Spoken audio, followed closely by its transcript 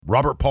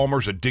Robert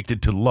Palmer's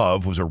Addicted to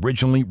Love was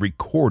originally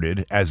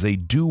recorded as a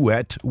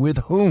duet with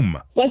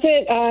whom? Was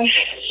it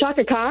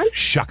Shaka Khan?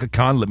 Shaka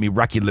Khan. Let me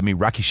rock you,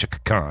 Shaka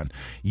Khan.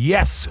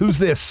 Yes, who's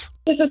this?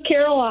 This is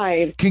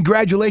Caroline.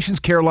 Congratulations,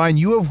 Caroline.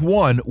 You have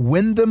won.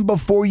 Win them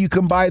before you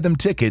can buy them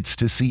tickets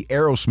to see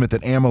Aerosmith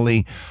at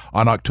Amalie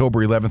on October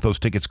 11th. Those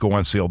tickets go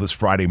on sale this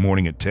Friday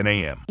morning at 10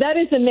 a.m. That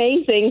is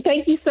amazing.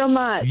 Thank you so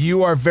much.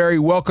 You are very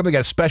welcome. They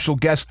got a special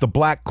guest, the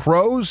Black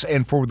Crows.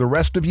 And for the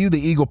rest of you, the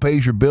Eagle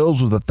pays your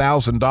bills with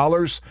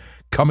 $1,000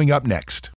 coming up next.